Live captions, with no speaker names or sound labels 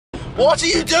What are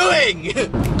you doing?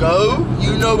 Go,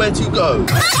 you know where to go.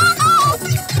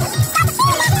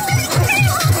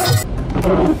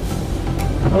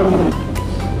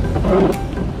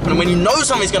 And when you know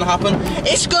something's gonna happen,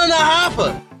 it's gonna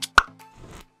happen.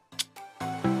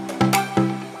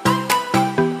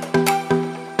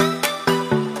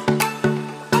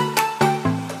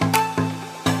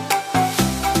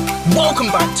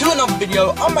 Welcome back to another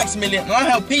video. I'm Maximilian and I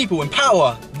help people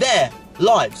empower their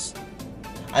lives.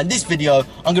 And this video,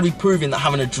 I'm going to be proving that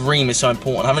having a dream is so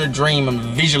important. Having a dream and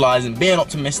visualizing, being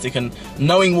optimistic and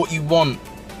knowing what you want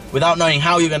without knowing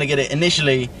how you're going to get it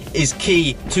initially is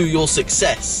key to your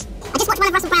success. I just watched one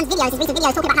of Russell Brand's videos, his recent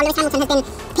videos, talking about how Lewis Hamilton has been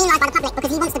penalised by the public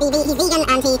because he wants to be, he's vegan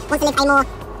and he wants to live a more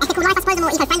ethical life, I suppose, a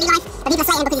more eco-friendly life, but people are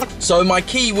slating him because he's So my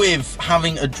key with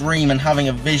having a dream and having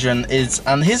a vision is,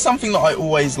 and here's something that I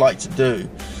always like to do,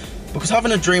 because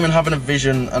having a dream and having a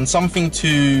vision and something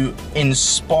to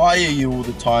inspire you all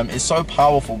the time is so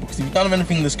powerful, because if you don't have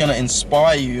anything that's going to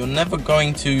inspire you, you're never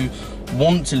going to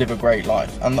want to live a great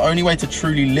life. And the only way to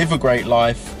truly live a great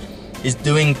life is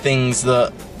doing things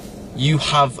that you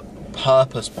have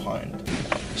purpose behind.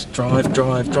 Just drive.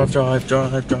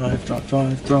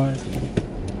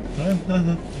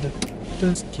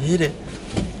 Just get it.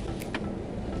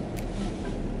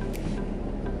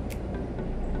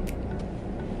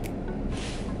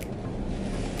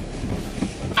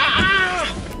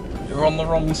 You're on the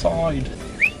wrong side.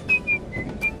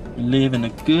 Living a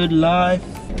good life.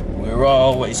 We're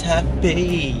always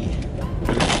happy.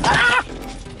 Ah!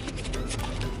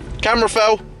 Camera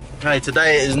fell. Okay,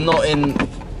 today it is not in.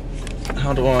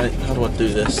 How do I do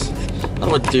this? How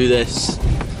do I do this?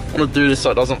 I'm gonna do this so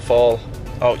it doesn't fall.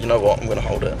 Oh, you know what? I'm gonna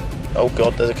hold it. Oh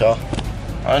God, there's a car.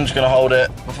 I'm just gonna hold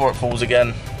it before it falls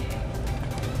again.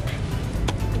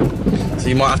 So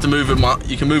you might have to move with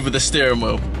you can move with the steering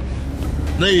wheel.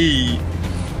 Nee.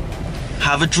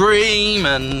 Have a dream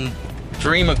and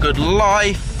dream a good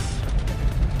life.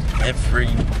 Okay,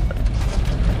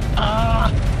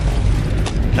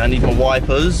 I need my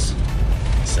wipers.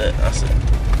 That's it.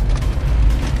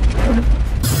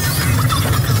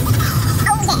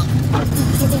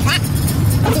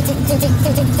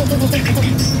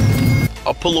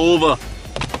 I'll pull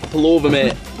over,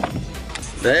 mate.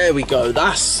 There we go.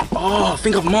 I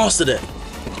think I've mastered it.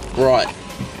 Right,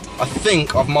 I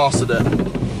think I've mastered it.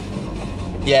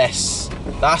 Yes,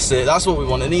 that's it. That's what we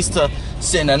want. It needs to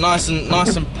sit in there nice and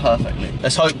perfectly.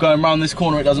 Let's hope going around this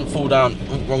corner it doesn't fall down.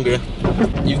 Oh, wrong gear.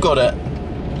 You've got it.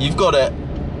 You've got it.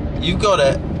 You've got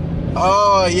it.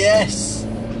 Oh yes.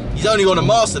 He's only gone and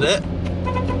mastered it.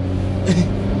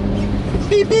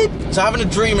 Beep beep. So having a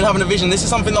dream and having a vision, this is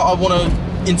something that I want to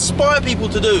inspire people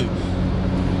to do.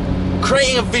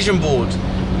 Creating a vision board.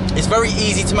 It's very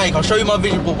easy to make. I'll show you my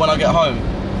vision board when I get home.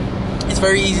 It's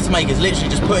very easy to make. It's literally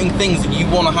just putting things that you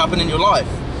want to happen in your life.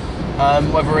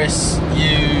 Whether it's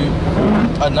you,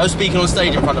 I don't know, speaking on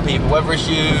stage in front of people, whether it's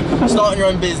you starting your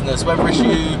own business, whether it's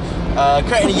you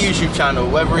creating a YouTube channel,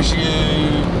 whether it's you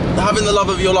having the love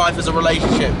of your life as a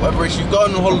relationship, whether it's you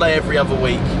going on holiday every other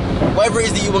week, whatever it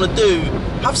is that you want to do,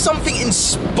 have something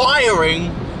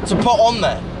inspiring to put on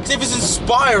there. Because if it's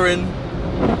inspiring,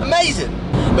 amazing.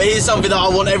 But here's something that I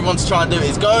want everyone to try and do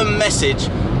is go and message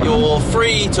your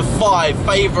 3 to 5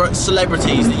 favourite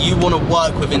celebrities that you want to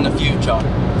work with in the future.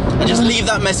 And just leave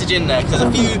that message in there, because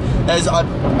I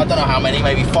don't know how many,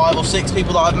 maybe 5 or 6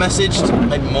 people that I've messaged,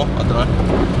 maybe more, I don't know.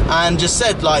 And just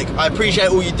said, like, I appreciate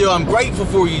all you do, I'm grateful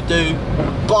for all you do,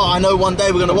 but I know one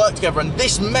day we're going to work together. And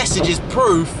this message is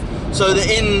proof, so that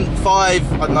in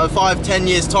 5, 10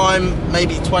 years time,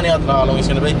 maybe 20, I don't know how long it's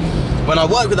going to be, when I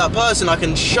work with that person, I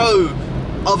can show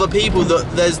other people that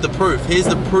there's the proof. Here's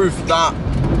the proof that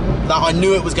I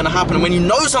knew it was going to happen. And when you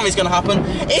know something's going to happen,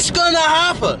 it's going to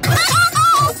happen.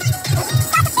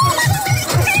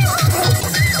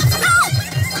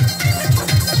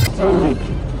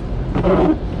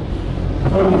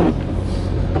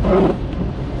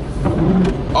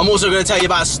 I'm also going to tell you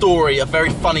about a story, a very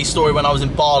funny story when I was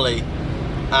in Bali.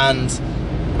 And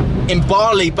in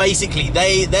Bali, basically,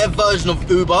 their version of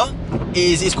Uber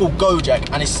is called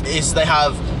Gojek, and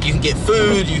you can get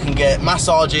food, you can get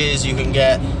massages, you can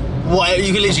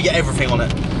literally get everything on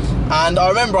it. And I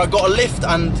remember I got a lift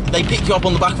and they pick you up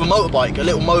on the back of a motorbike, a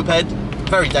little moped,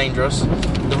 very dangerous.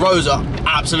 The roads are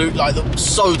absolute, like,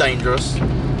 so dangerous.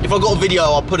 If I got a video,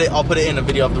 I'll put it in a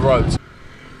video of the roads.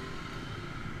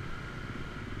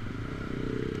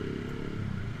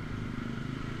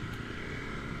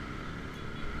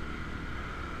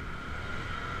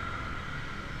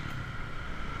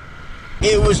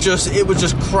 it was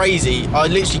just crazy. I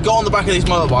literally got on the back of this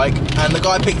motorbike, and the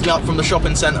guy picked me up from the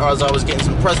shopping centre as I was getting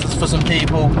some presents for some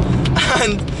people.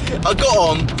 And I got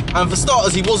on, and for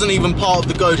starters, he wasn't even part of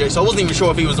the Gojek, so I wasn't even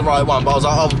sure if he was the right one. But I was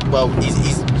like, oh well,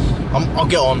 I'll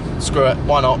get on. Screw it,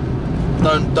 why not?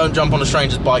 Don't jump on a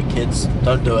stranger's bike, kids.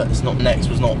 Don't do it. It's not next.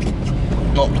 Was not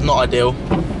ideal.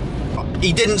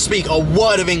 He didn't speak a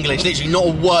word of English. Literally, not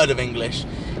a word of English.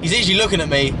 He's literally looking at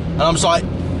me, and I'm just like,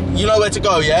 you know where to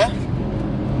go, yeah?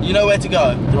 You know where to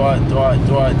go. Do I? No.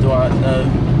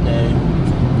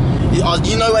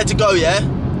 You know where to go, yeah?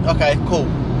 Okay, cool.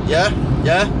 Yeah?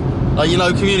 Like, you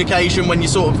know, communication when you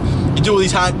sort of, you do all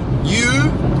these hand,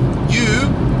 you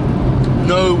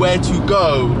know where to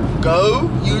go. Go?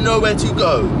 You know where to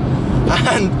go.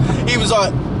 And he was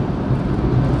like,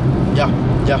 yeah.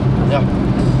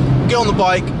 Get on the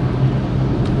bike.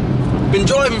 Been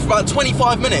driving for about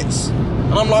 25 minutes.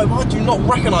 And I'm like, well, I do not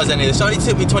recognise any of this. It only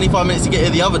took me 25 minutes to get here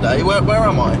the other day. Where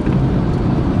am I? So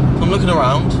I'm looking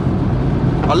around.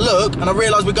 I look and I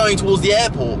realise we're going towards the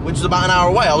airport, which is about an hour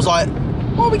away. I was like,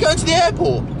 why are we going to the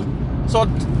airport? So I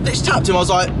just tapped him. I was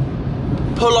like,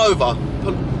 pull over.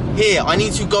 Here, I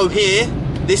need to go here.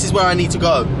 This is where I need to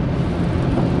go.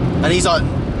 And he's like,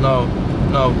 no.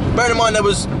 Bearing in mind there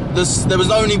was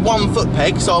only 1 foot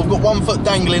peg, so I've got 1 foot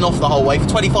dangling off the whole way for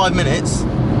 25 minutes.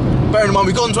 Bearing in mind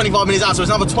we've gone 25 minutes out, so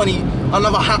it's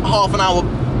another half an hour,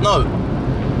 no,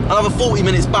 another 40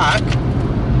 minutes back.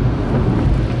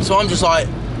 So I'm just like,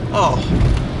 oh,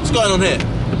 what's going on here?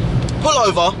 Pull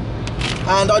over,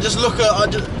 and I just look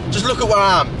at where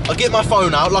I am. I get my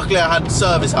phone out. Luckily I had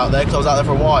service out there because I was out there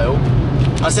for a while.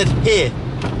 I said, here.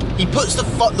 He puts the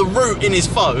route in his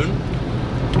phone.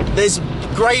 There's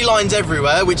grey lines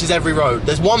everywhere, which is every road.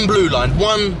 There's one blue line.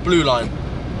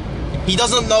 He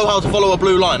doesn't know how to follow a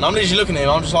blue line. I'm literally looking at him,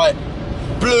 I'm just like,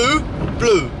 blue,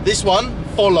 this one,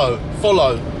 follow.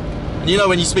 And you know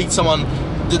when you speak to someone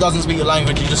that doesn't speak your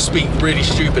language, you just speak really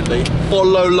stupidly.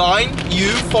 Follow line, you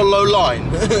follow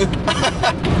line.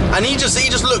 And he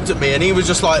just looked at me and he was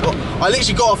just like, I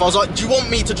literally got off, I was like, do you want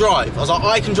me to drive? I was like,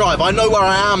 I can drive, I know where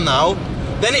I am now.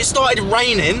 Then it started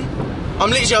raining. I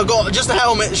got just a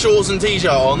helmet, shorts and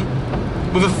t-shirt on,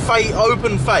 with a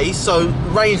open face, so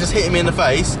rain just hitting me in the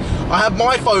face. I had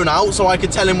my phone out so I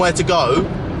could tell him where to go.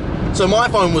 So my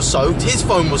phone was soaked, his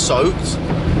phone was soaked.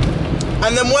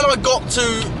 And then when I got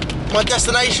to my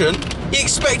destination, he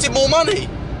expected more money.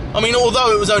 I mean,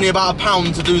 although it was only about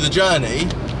 £1 to do the journey,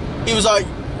 he was like,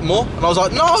 more? And I was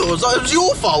like, no, it was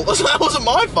your fault. I was like, that wasn't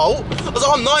my fault. I was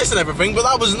like, I'm nice and everything, but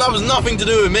that was nothing to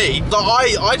do with me.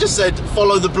 Like, I just said,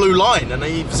 follow the blue line. And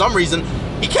for some reason,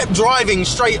 he kept driving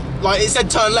straight. Like, it said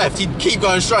turn left, he'd keep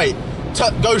going straight.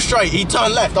 Go straight, he'd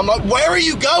turn left. I'm like, where are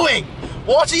you going?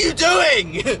 What are you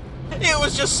doing? It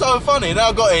was just so funny. And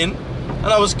I got in, and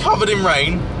I was covered in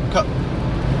rain.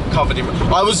 Covered in rain.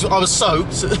 I was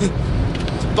soaked.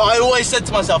 But I always said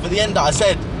to myself, at the end, I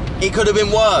said, it could have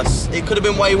been worse. It could have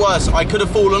been way worse. I could have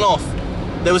fallen off.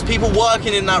 There was people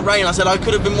working in that rain. I said I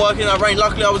could have been working in that rain.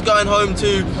 Luckily, I was going home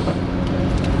to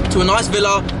a nice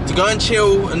villa to go and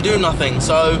chill and do nothing.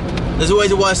 So there's always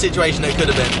a worse situation that it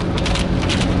could have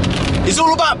been. It's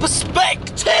all about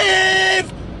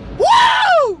perspective.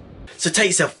 Woo! So take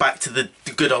yourself back to the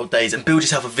good old days and build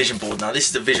yourself a vision board. Now this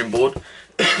is a vision board.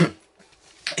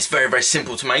 It's very, very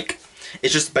simple to make.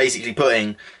 It's just basically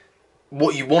putting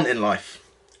what you want in life.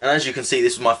 And as you can see,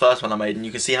 this was my first one I made, and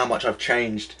you can see how much I've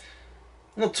changed.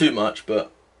 Not too much,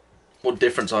 but what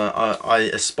difference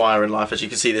I aspire in life. As you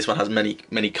can see, this one has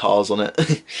many cars on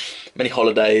it, many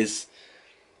holidays,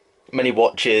 many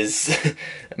watches,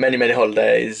 many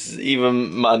holidays,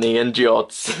 even money and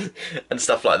yachts and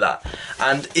stuff like that.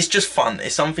 And it's just fun.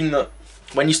 It's something that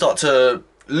when you start to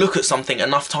look at something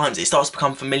enough times, it starts to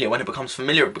become familiar. When it becomes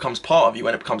familiar, it becomes part of you.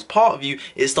 When it becomes part of you,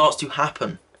 it starts to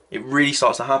happen. It really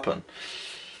starts to happen.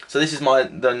 So this is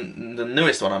the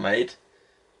newest one I made.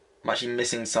 I'm actually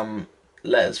missing some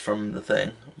letters from the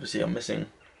thing. Obviously I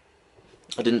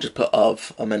didn't just put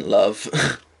of, I meant love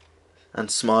and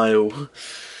smile.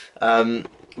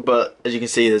 But as you can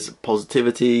see, there's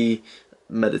positivity,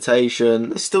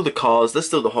 meditation, there's still the cars, there's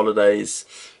still the holidays,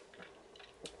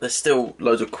 there's still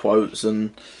loads of quotes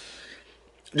and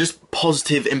just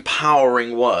positive,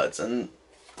 empowering words. And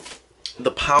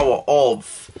the power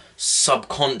of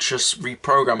subconscious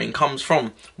reprogramming comes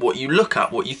from what you look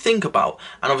at, what you think about.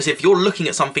 And obviously if you're looking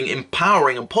at something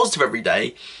empowering and positive every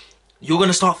day, you're going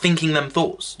to start thinking them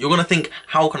thoughts. You're going to think,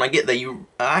 how can I get there? You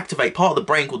activate part of the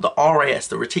brain called the RAS,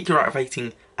 the reticular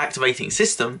activating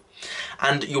system,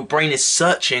 and your brain is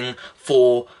searching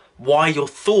for why your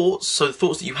thoughts, so the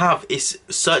thoughts that you have, is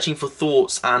searching for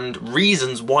thoughts and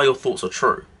reasons why your thoughts are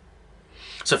true.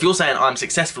 So if you're saying I'm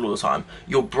successful all the time,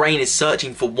 your brain is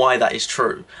searching for why that is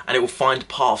true, and it will find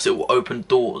paths, it will open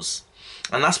doors.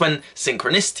 And that's when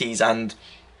synchronicities and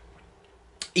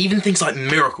even things like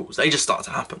miracles, they just start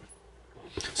to happen.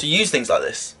 So use things like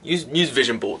this. Use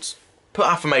vision boards. Put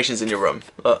affirmations in your room.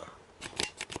 Look.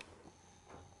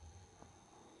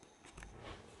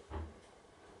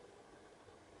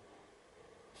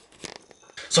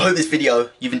 So I hope this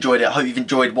video, you've enjoyed it. I hope you've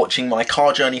enjoyed watching my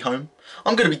car journey home.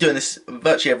 I'm going to be doing this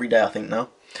virtually every day, I think, now.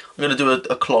 I'm going to do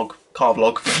a car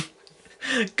vlog.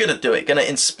 Gonna do it, gonna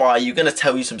inspire you, gonna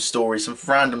tell you some stories, some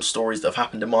random stories that have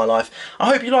happened in my life.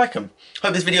 I hope you like them. I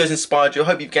hope this video has inspired you. I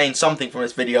hope you've gained something from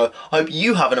this video. I hope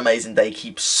you have an amazing day.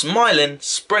 Keep smiling,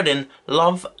 spreading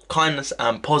love, kindness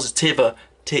and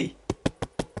positivity.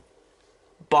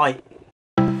 Bye.